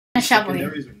shovel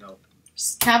here. No?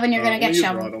 Calvin, you're gonna get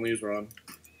shoveled. Only use rod.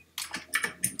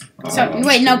 So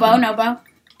wait, no bow, no bow.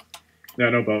 Yeah,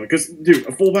 no bow. Because, dude,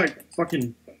 a fullback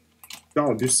fucking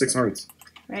dollar do 6 hearts.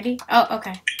 Ready? Oh,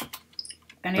 okay.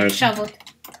 Gonna get shoveled.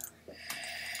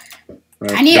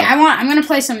 Right, I'm gonna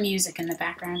play some music in the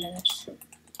background of this.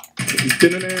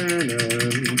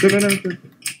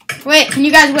 Wait, can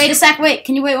you guys wait a sec? Wait,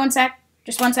 can you wait 1 sec?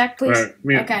 Just 1 sec, please.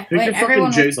 Right, okay, take wait, your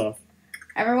everyone fucking J's wait. off.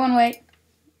 Everyone wait.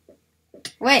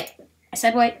 Wait, I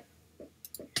said wait.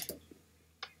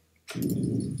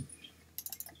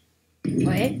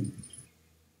 Wait.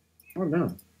 Oh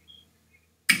no.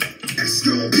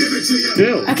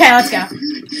 Bill. Okay, let's go.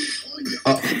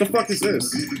 What the fuck is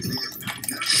this?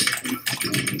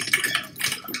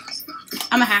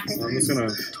 I'm a hacker. I'm just gonna.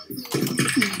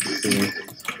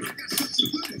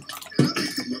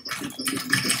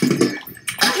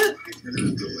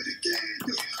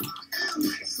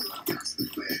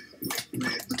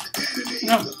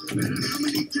 No.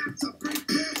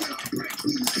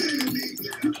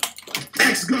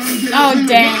 Oh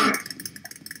dang.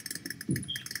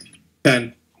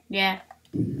 10. Yeah.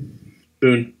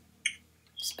 Spoon.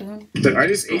 Spoon. Dude, I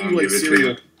just ate you like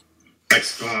cereal.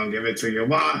 X gonna give it to you,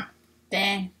 ma.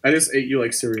 Dang. I just ate you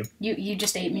like cereal. You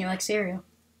just ate me like cereal.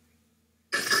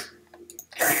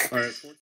 Alright.